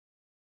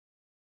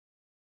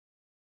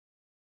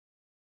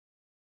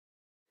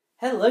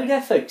Hello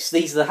there folks,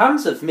 these are the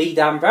hands of me,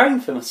 Dan Brown,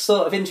 from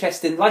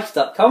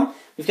sortofinterestinglife.com.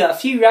 We've got a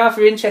few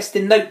rather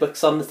interesting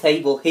notebooks on the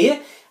table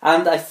here,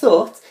 and I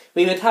thought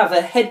we would have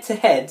a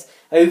head-to-head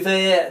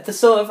over the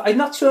sort of, I'm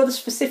not sure the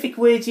specific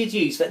words you'd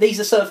use, but these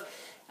are sort of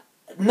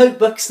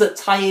notebooks that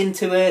tie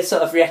into a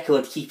sort of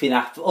record-keeping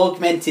app,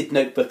 augmented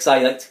notebooks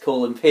I like to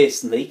call them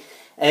personally,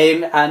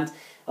 and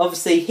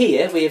obviously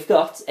here we have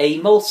got a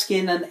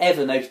Moleskine and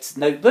Evernote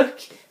notebook,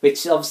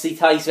 which obviously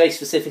ties very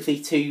specifically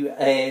to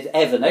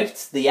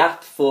Evernote, the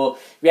app for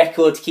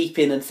record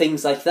keeping and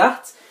things like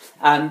that.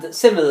 And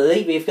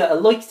similarly, we've got a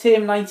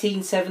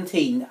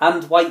Leuchtturm1917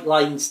 and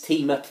Whitelines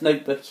team-up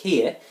notebook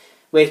here,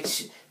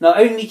 which not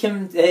only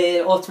can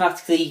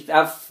automatically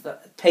have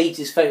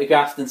pages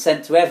photographed and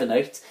sent to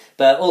Evernote,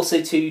 but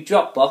also to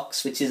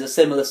Dropbox, which is a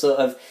similar sort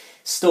of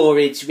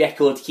storage,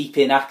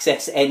 record-keeping,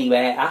 access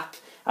anywhere app,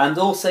 and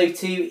also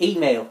to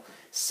email.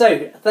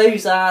 So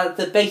those are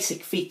the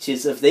basic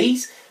features of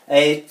these.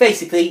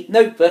 Basically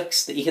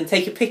notebooks that you can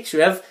take a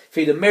picture of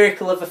through the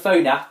miracle of a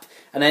phone app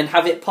and then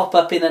have it pop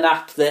up in an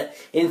app that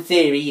in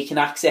theory you can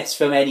access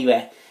from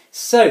anywhere.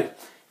 So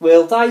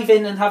we'll dive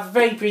in and have a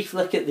very brief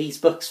look at these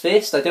books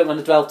first. I don't want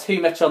to dwell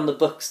too much on the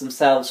books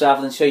themselves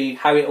rather than show you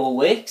how it all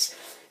works.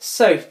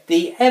 So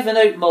the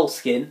Evernote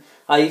Moleskine,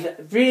 I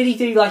really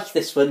do like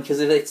this one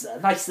because of its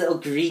nice little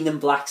green and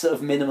black sort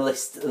of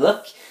minimalist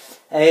look.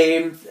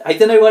 I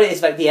don't know what it is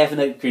about the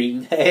Evernote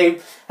green.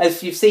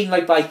 As you've seen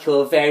my bike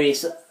or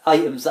various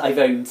items that I've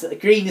owned,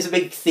 green is a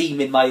big theme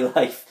in my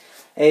life.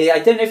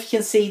 I don't know if you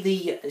can see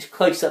the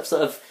close-up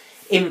sort of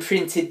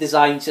imprinted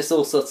designs, just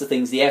all sorts of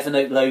things. The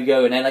Evernote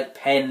logo and then like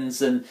pens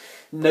and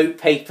note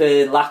paper,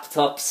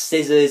 laptops,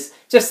 scissors,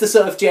 just the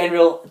sort of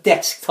general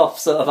desktop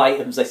sort of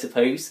items, I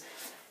suppose.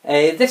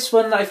 This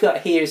one that I've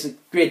got here is a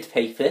grid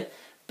paper,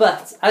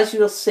 but as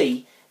you will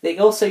see, it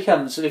also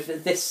comes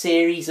with this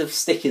series of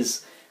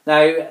stickers.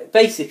 Now,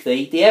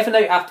 basically, the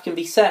Evernote app can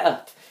be set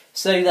up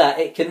so that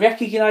it can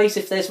recognise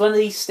if there's one of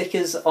these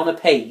stickers on a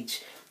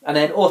page and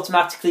then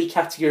automatically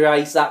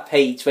categorise that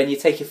page when you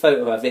take a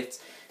photo of it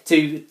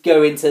to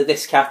go into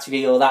this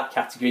category or that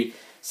category.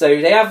 So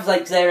they have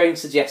like their own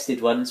suggested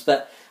ones,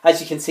 but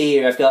as you can see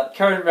here, I've got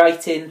current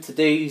writing,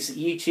 to-dos,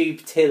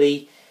 YouTube,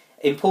 Tilly,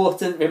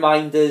 important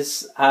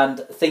reminders and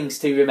things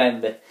to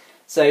remember.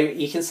 So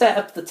you can set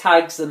up the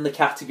tags and the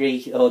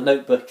category or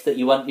notebook that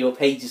you want your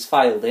pages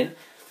filed in.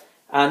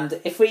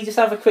 And if we just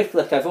have a quick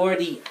look, I've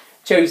already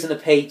chosen a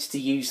page to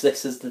use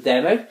this as the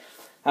demo.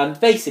 And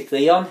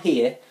basically on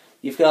here,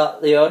 you've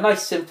got your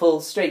nice,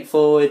 simple,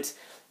 straightforward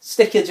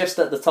sticker just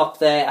at the top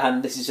there.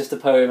 And this is just a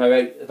poem I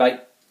wrote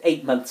about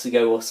 8 months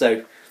ago or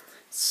so.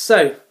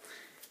 So,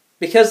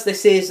 because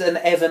this is an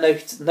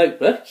Evernote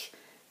notebook,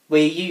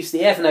 we use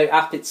the Evernote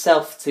app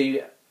itself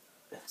to...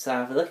 Let's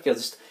have a look. I'll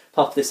just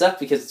pop this up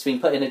because it's been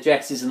putting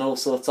addresses and all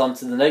sorts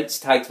onto the notes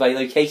tagged by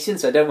location.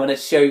 So I don't want to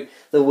show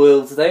the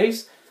world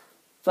those.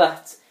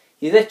 But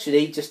you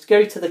literally just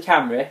go to the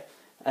camera,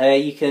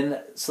 you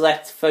can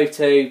select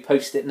photo,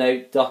 post-it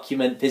note,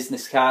 document,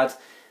 business card,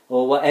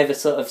 or whatever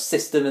sort of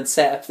system and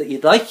setup that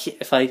you'd like.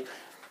 If I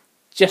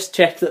just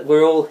check that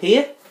we're all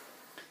here.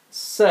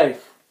 So,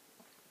 it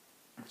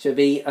should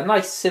be a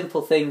nice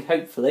simple thing,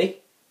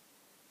 hopefully.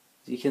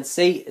 As you can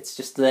see, it's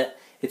just that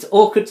it's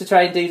awkward to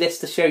try and do this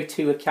to show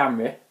to a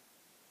camera.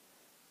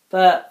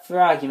 But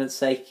for argument's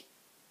sake,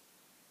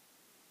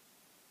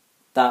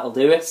 that'll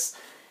do us.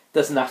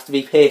 Doesn't have to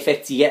be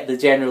perfect, you get the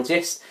general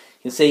gist.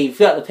 You can see you've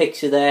got the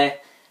picture there,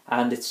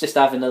 and it's just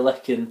having a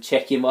look and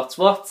checking what's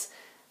what,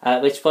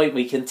 at which point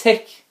we can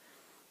tick.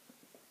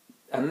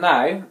 And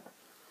now,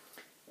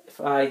 if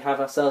I have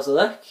ourselves a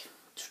look,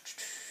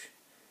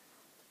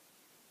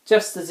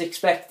 just as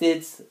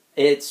expected,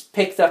 it's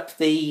picked up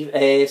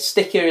the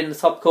sticker in the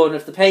top corner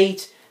of the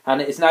page,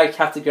 and it is now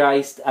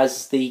categorised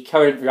as the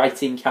current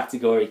writing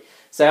category.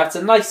 So that's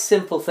a nice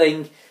simple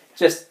thing,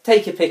 just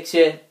take a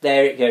picture,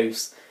 there it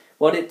goes.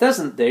 What it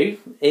doesn't do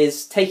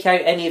is take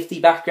out any of the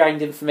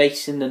background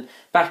information and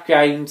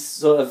background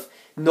sort of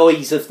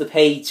noise of the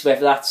page,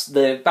 whether that's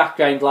the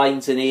background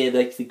lines in here,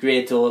 like the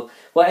grid, or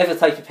whatever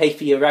type of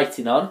paper you're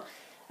writing on.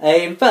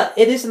 But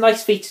it is a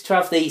nice feature to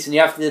have these, and you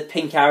have the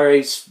pink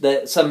arrows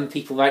that some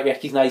people might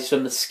recognise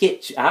from the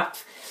Sketch app,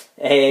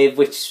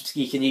 which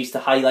you can use to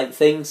highlight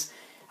things.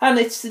 And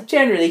it's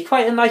generally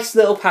quite a nice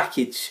little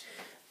package.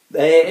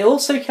 It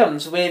also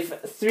comes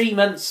with 3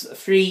 months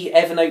free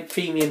Evernote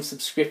Premium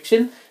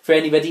subscription for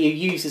anybody who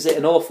uses it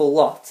an awful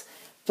lot.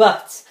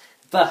 But,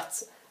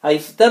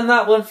 I've done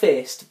that one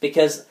first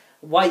because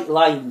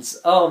Whitelines,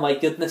 oh my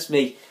goodness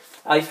me.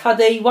 I've had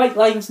a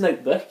Whitelines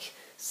notebook,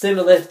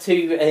 similar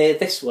to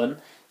this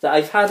one, that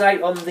I've had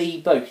out on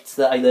the boat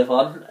that I live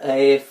on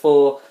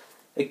for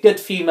a good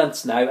few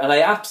months now. And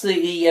I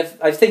absolutely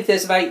I think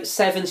there's about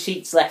 7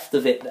 sheets left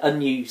of it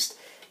unused,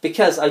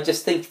 because I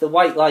just think the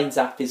Whitelines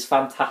app is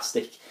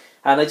fantastic.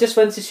 And I just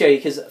wanted to show you,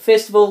 because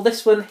first of all,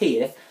 this one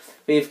here,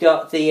 we've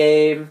got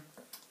the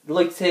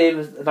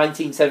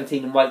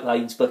Leuchtturm1917 and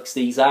Whitelines books,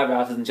 these are,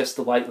 rather than just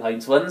the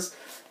Whitelines ones.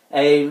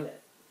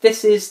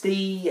 this is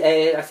the,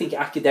 I think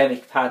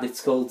academic pad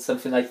it's called,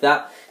 something like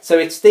that. So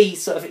it's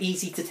these sort of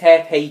easy to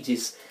tear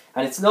pages.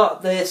 And it's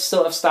not the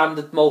sort of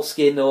standard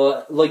Moleskine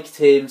or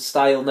Leuchtturm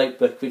style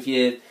notebook with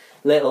your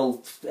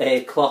little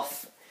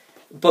cloth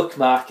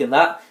bookmark and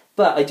that.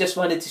 But I just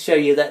wanted to show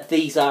you that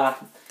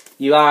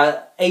you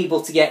are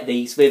able to get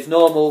these with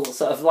normal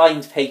sort of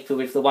lined paper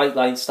with the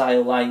Whitelines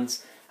style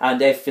lines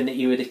and everything that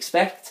you would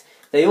expect.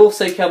 They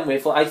also come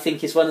with what I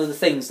think is one of the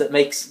things that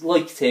makes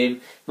Leuchtturm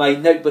my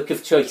notebook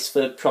of choice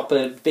for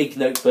proper big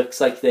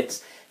notebooks like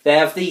this. They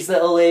have these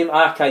little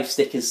archive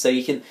stickers so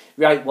you can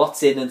write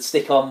what's in and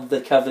stick on the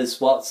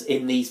covers what's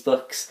in these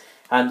books.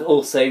 And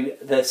also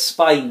the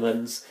spine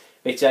ones,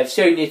 which I've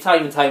shown you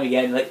time and time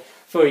again. Like,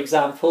 for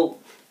example,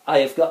 I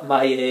have got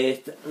my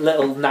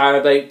little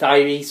Narrowboat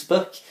Diaries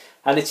book,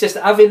 and it's just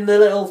having the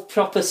little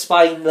proper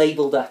spine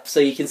labelled up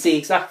so you can see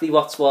exactly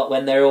what's what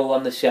when they're all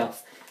on the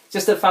shelf.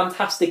 Just a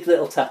fantastic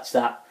little touch,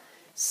 that.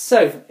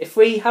 So, if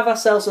we have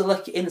ourselves a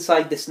look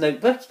inside this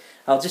notebook,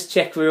 I'll just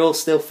check we're all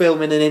still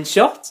filming and in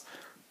shot.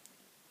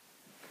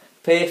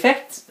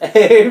 Perfect.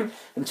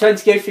 I'm trying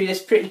to go through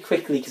this pretty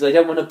quickly because I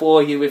don't want to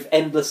bore you with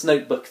endless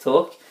notebook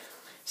talk.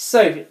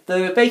 So,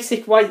 the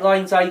basic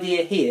Whitelines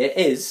idea here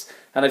is,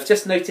 and I've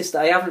just noticed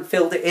that I haven't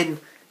filled it in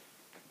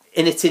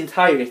its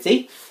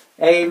entirety,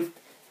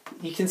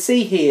 you can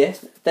see here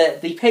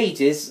that the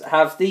pages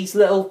have these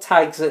little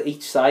tags at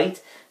each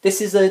side. This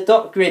is a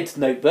dot grid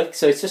notebook,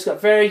 so it's just got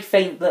very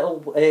faint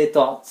little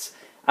dots,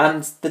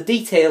 and the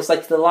details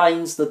like the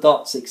lines, the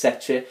dots,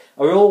 etc.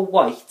 are all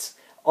white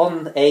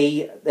on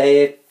a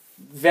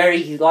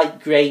very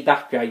light grey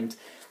background,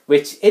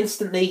 which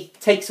instantly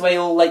takes away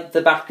all like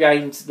the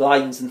background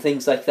lines and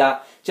things like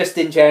that, just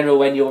in general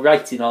when you're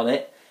writing on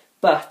it.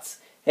 But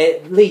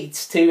it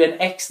leads to an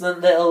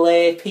excellent little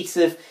piece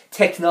of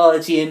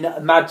technology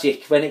and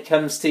magic when it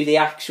comes to the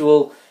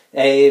actual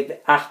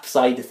app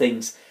side of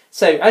things.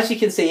 So, as you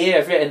can see here,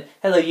 I've written,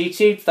 "Hello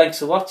YouTube, thanks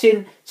for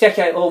watching. Check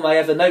out all my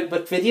other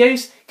notebook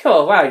videos."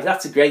 Cool, wow,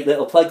 that's a great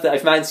little plug that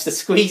I've managed to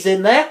squeeze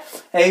in there.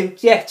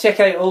 Yeah, check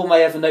out all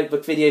my other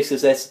notebook videos,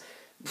 because there's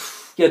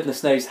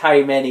goodness knows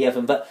how many of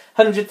them, but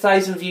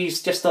 100,000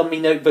 views just on me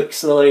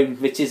notebooks alone,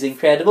 which is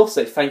incredible,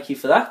 so thank you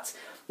for that.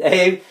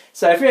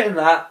 So I've written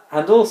that,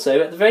 and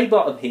also at the very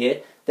bottom here,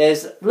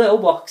 there's little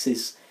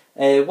boxes.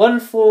 One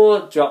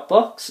for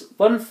Dropbox,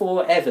 one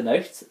for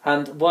Evernote,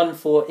 and one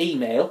for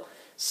email.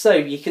 So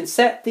you can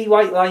set the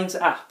Whitelines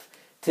app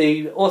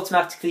to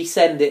automatically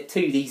send it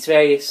to these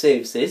various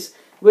services.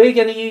 We're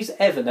going to use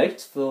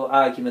Evernote for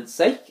argument's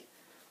sake.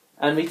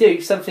 And we do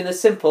something as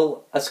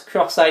simple as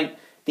cross out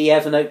the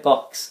Evernote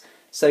box.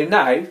 So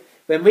now,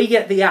 when we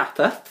get the app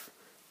up,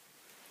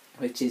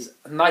 which is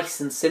nice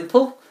and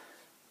simple,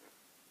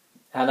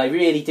 and I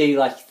really do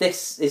like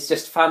this, is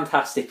just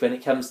fantastic when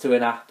it comes to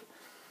an app.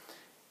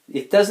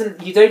 You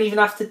don't even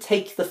have to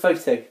take the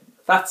photo.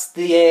 That's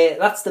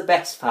the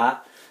best part.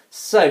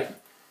 So,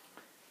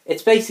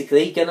 it's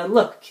basically going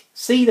to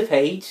see the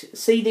page,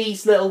 see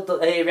these little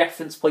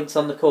reference points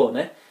on the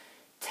corner,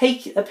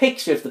 take a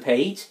picture of the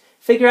page,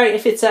 figure out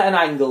if it's at an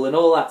angle and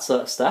all that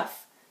sort of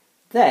stuff.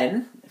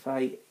 Then, if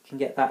I can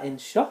get that in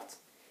shot,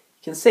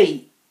 you can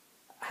see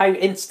how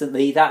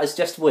instantly that has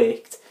just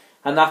worked.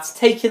 And that's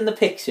taken the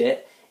picture,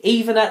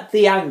 even at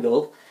the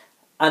angle,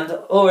 and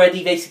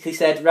already basically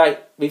said,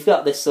 right, we've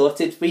got this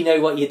sorted, we know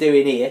what you're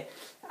doing here.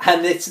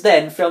 And it's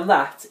then, from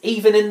that,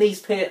 even in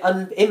these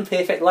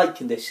imperfect light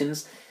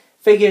conditions,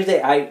 figured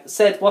it out,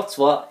 said what's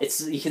what.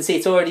 You can see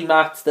it's already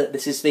marked that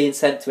this is being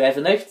sent to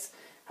Evernote.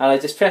 And I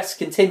just press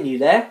continue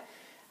there,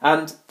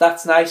 and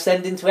that's now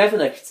sending to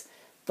Evernote.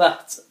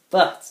 But,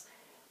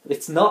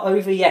 it's not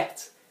over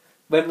yet.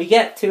 When we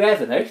get to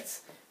Evernote,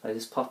 I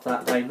just pop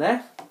that down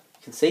there,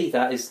 you can see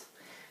that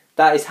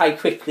is how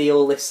quickly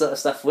all this sort of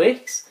stuff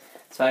works.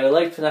 So I will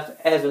open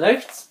up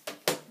Evernote.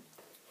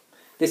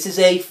 This is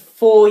a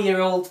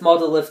 4-year-old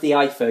model of the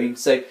iPhone,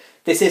 so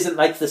this isn't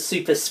like the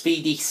super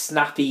speedy,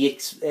 snappy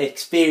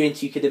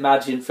experience you could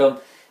imagine from,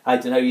 I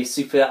don't know, your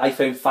super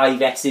iPhone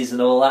 5S's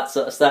and all that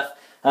sort of stuff.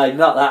 I'm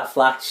not that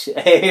flash.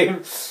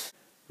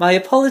 My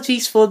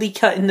apologies for the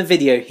cut in the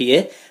video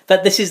here,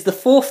 but this is the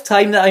 4th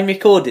time that I'm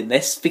recording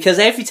this, because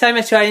every time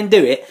I try and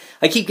do it,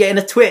 I keep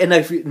getting a Twitter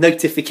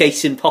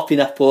notification popping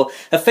up or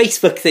a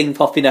Facebook thing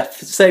popping up.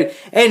 So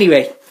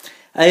anyway,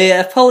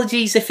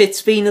 apologies if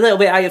it's been a little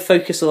bit out of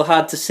focus or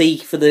hard to see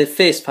for the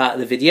first part of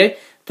the video,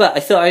 but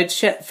I thought I'd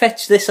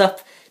fetch this up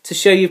to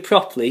show you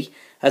properly,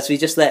 as we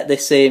just let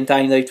this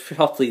download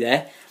properly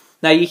there.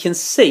 Now you can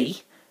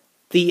see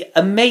the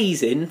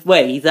amazing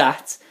way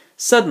that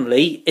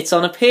suddenly it's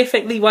on a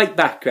perfectly white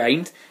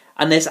background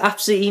and there's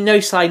absolutely no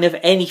sign of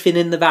anything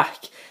in the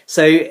back.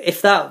 So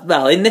if that,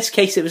 well, in this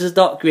case it was a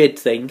dot grid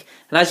thing,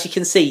 and as you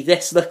can see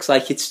this looks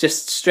like it's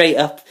just straight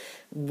up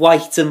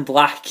white and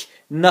black,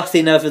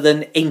 nothing other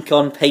than ink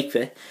on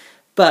paper.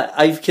 But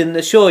I can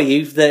assure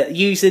you that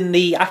using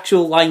the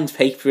actual lined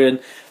paper and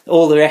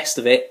all the rest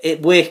of it,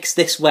 it works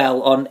this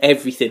well on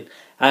everything.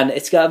 And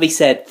it's got to be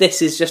said,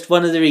 this is just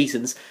one of the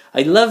reasons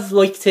I love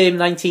Leuchtturm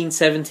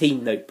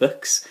 1917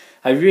 notebooks.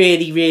 I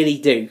really, really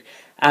do.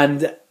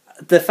 And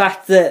the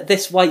fact that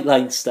this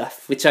Whitelines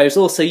stuff, which I was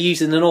also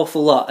using an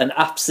awful lot and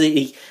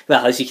absolutely,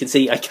 well, as you can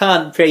see, I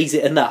can't praise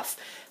it enough.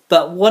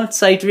 But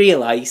once I'd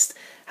realised,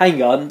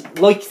 hang on,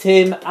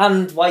 Leuchtturm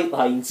and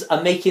Whitelines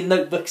are making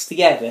notebooks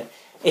together,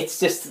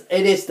 it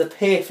is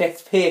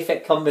the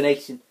perfect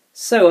combination.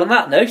 So on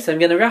that note, I'm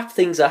going to wrap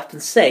things up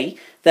and say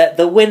that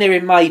the winner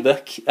in my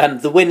book,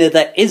 and the winner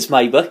that is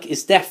my book,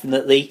 is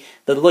definitely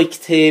the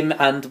Leuchtturm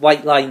and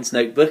Whitelines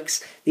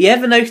notebooks. The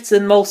Evernote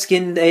and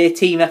Moleskine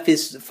team up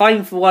is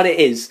fine for what it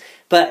is,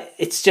 but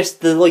it's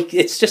just the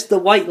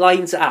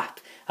Whitelines app,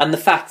 and the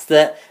fact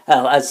that,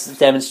 well, as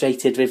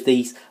demonstrated with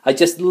these, I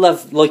just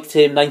love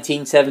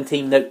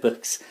Leuchtturm1917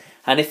 notebooks.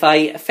 And if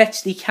I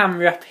fetch the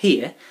camera up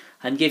here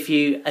and give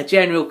you a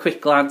general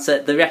quick glance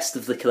at the rest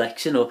of the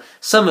collection, or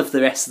some of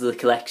the rest of the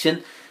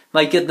collection,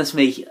 my goodness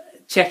me,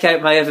 check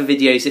out my other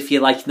videos if you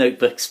like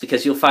notebooks,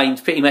 because you'll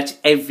find pretty much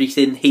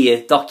everything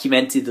here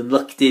documented and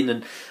looked in,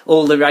 and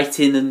all the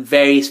writing and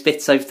various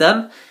bits I've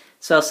done.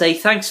 So I'll say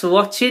thanks for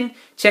watching,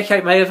 check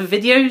out my other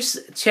videos,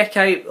 check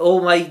out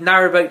all my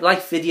Narrowboat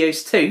Life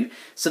videos too,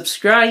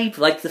 subscribe,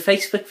 like the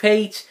Facebook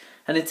page,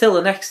 and until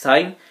the next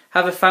time,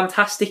 have a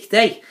fantastic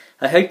day.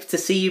 I hope to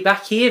see you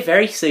back here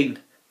very soon.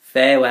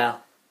 Farewell.